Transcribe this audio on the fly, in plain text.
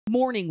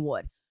morning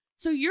wood.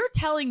 So you're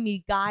telling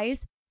me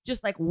guys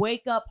just like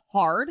wake up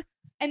hard,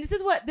 and this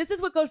is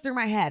what goes through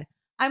my head.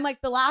 I'm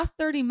like, the last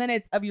 30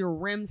 minutes of your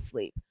REM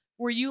sleep,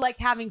 were you like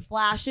having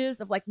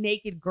flashes of like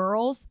naked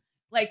girls?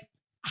 Like,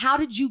 how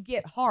did you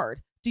get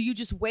hard? Do you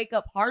just wake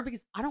up hard?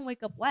 Because I don't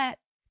wake up wet.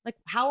 Like,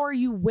 how are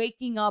you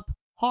waking up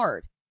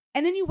hard?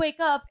 And then you wake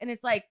up and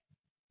it's like,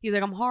 he's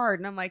like, I'm hard.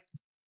 And I'm like,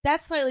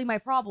 that's slightly my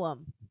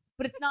problem.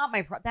 But it's not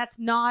my problem. That's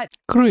not.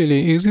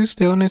 Really, is this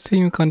the only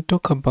thing you can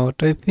talk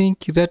about? I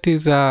think that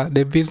is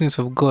the business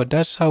of God.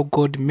 That's how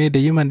God made a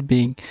human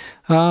being.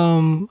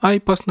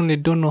 I personally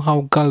don't know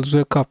how girls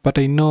wake up, but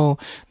I know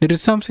there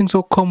is something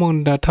so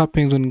common that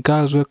happens when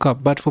girls wake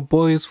up. But for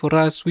boys, for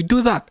us, we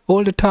do that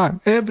all the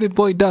time. Every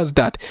boy does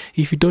that.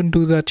 If you don't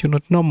do that, you're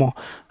not normal.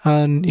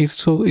 And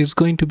it's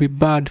going to be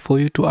bad for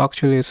you to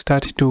actually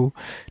start to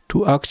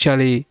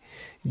actually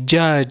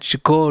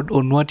judge God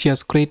on what he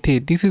has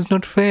created. This is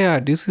not fair.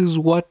 This is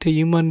what a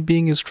human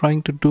being is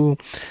trying to do,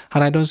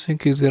 and I don't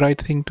think it's the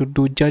right thing to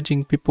do,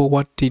 judging people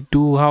what they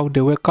do, how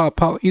they wake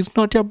up. How it's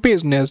not your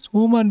business,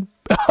 woman.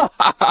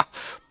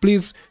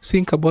 Please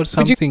think about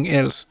something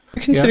else.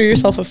 You consider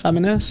yourself a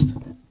feminist?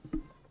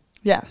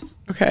 Yes.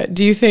 Okay.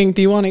 Do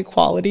you want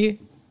equality?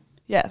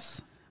 Yes.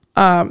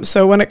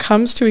 So when it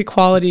comes to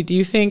equality, do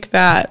you think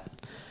that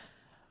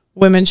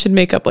women should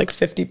make up like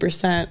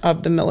 50%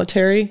 of the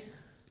military?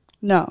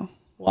 No.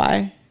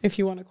 Why? If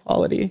you want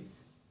equality?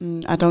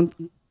 I don't,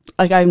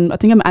 like, I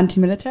think I'm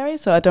anti-military,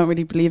 so I don't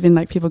really believe in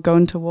like people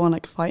going to war and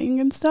like fighting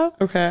and stuff.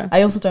 Okay.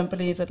 I also don't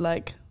believe that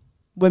like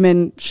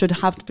women should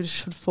be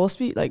forced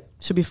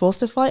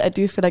to fight. I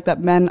do feel like that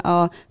men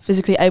are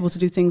physically able to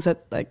do things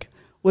that like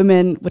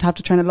women would have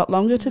to train a lot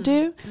longer to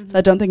do. So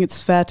I don't think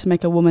it's fair to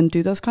make a woman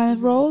do those kind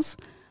of roles.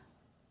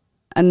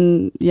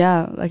 And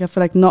yeah, like I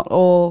feel like not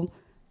all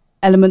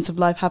elements of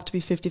life have to be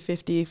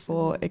 50-50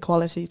 for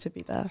equality to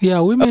be there.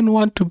 Yeah, women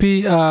want to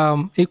be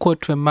equal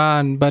to a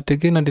man, but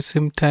again, at the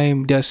same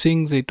time, there are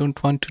things they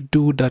don't want to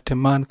do that a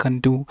man can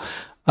do.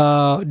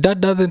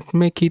 That doesn't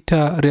make it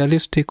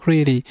realistic,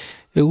 really.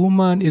 A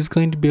woman is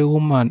going to be a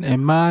woman. A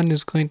man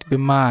is going to be a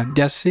man.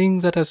 There are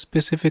things that are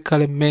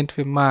specifically meant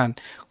for man.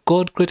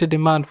 God created a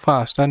man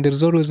first, and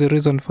there's always a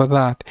reason for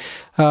that.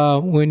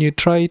 When you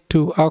try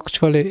to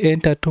actually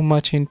enter too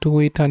much into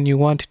it and you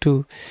want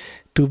to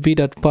be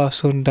that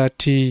person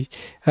that you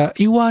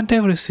want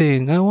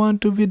everything. I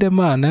want to be the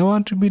man. I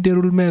want to be the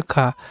rule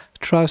maker.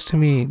 Trust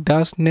me,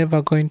 that's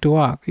never going to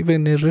work.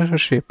 Even in a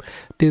relationship,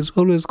 there's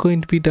always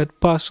going to be that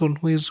person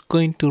who is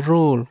going to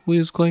rule, who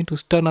is going to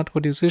stand up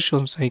for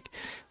decisions. Like,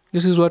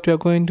 this is what we are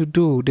going to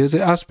do. There's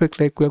an aspect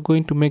like we are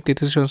going to make the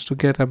decisions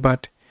together,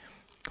 but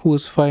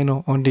who's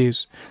final on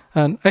this?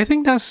 And I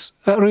think that's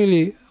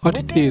really what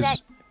it is.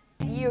 That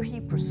year he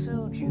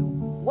pursued you,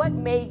 what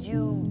made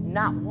you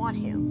not want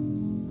him?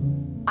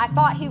 I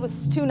thought he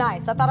was too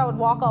nice. I thought I would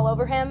walk all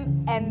over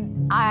him,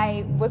 and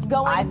I was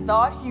going... I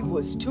thought he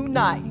was too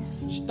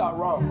nice. She thought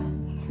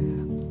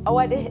wrong. Oh,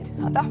 I did.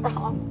 I thought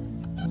wrong.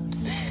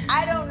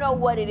 I don't know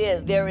what it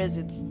is. There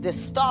is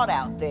this thought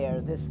out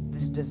there, this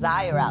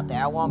desire out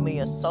there. I want me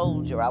a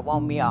soldier. I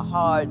want me a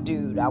hard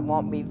dude. I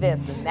want me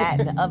this and that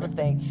and the other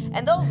thing.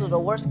 And those are the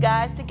worst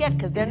guys to get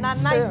because they're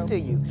not nice to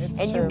you.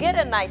 And you get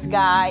a nice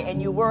guy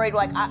and you're worried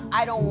like,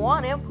 I don't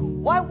want him.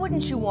 Why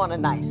wouldn't you want a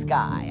nice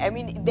guy? I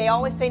mean, they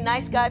always say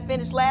nice guy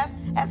finish last.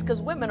 That's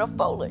because women are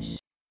foolish.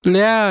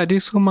 Yeah,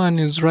 this woman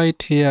is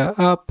right here.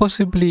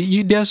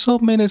 Possibly, there are so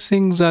many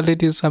things that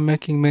ladies are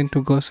making men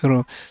to go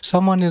through.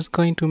 Someone is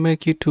going to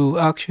make you to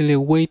actually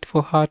wait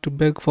for her, to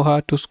beg for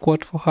her, to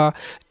squat for her,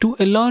 do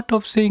a lot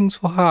of things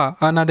for her.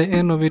 And at the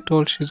end of it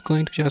all, she's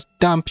going to just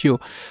dump you.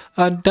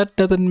 And that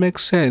doesn't make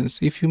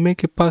sense. If you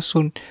make a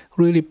person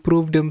really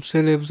prove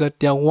themselves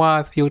that they're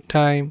worth your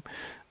time,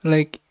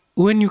 like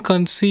when you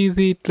can see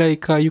it,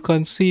 like you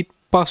can see it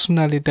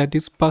personally that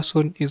this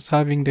person is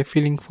having the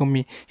feeling for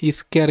me,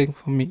 he's caring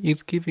for me,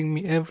 he's giving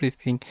me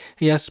everything.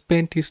 He has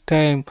spent his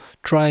time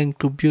trying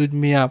to build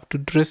me up, to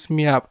dress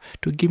me up,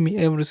 to give me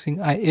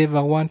everything I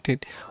ever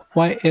wanted.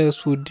 Why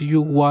else would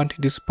you want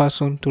this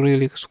person to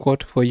really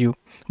squat for you?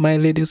 My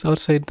ladies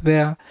outside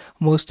there,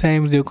 most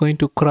times they're going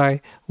to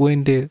cry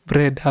when the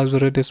bread has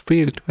already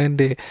spilled, when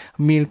the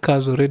milk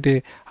has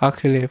already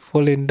actually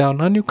fallen down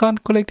and you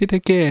can't collect it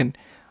again.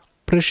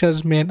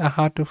 Precious men are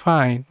hard to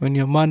find. When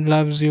your man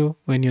loves you,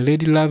 when your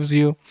lady loves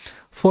you,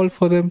 fall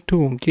for them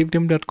too. Give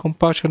them that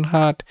compassion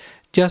heart.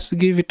 Just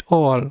give it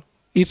all.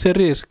 It's a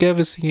risk.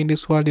 Everything in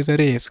this world is a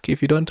risk.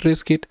 If you don't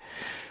risk it,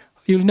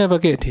 you'll never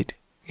get it.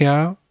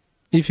 Yeah?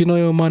 If you know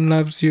your man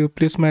loves you,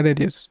 please, my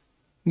ladies,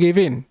 give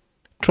in.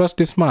 Trust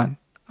this man.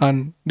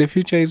 And the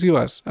future is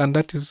yours. And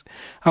that is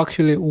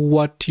actually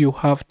what you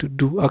have to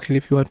do, actually,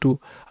 if you want to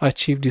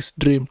achieve this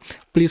dream.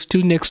 Please,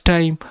 till next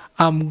time,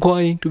 I'm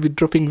going to be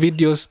dropping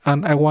videos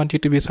and I want you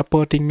to be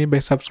supporting me by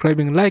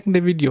subscribing, liking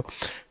the video.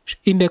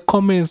 In the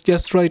comments,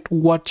 just write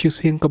what you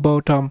think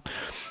about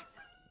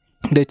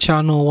the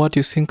channel, what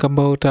you think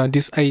about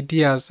these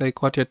ideas,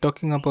 like what you're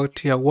talking about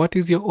here. What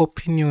is your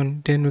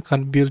opinion? Then we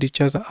can build each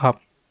other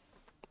up.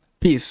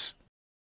 Peace.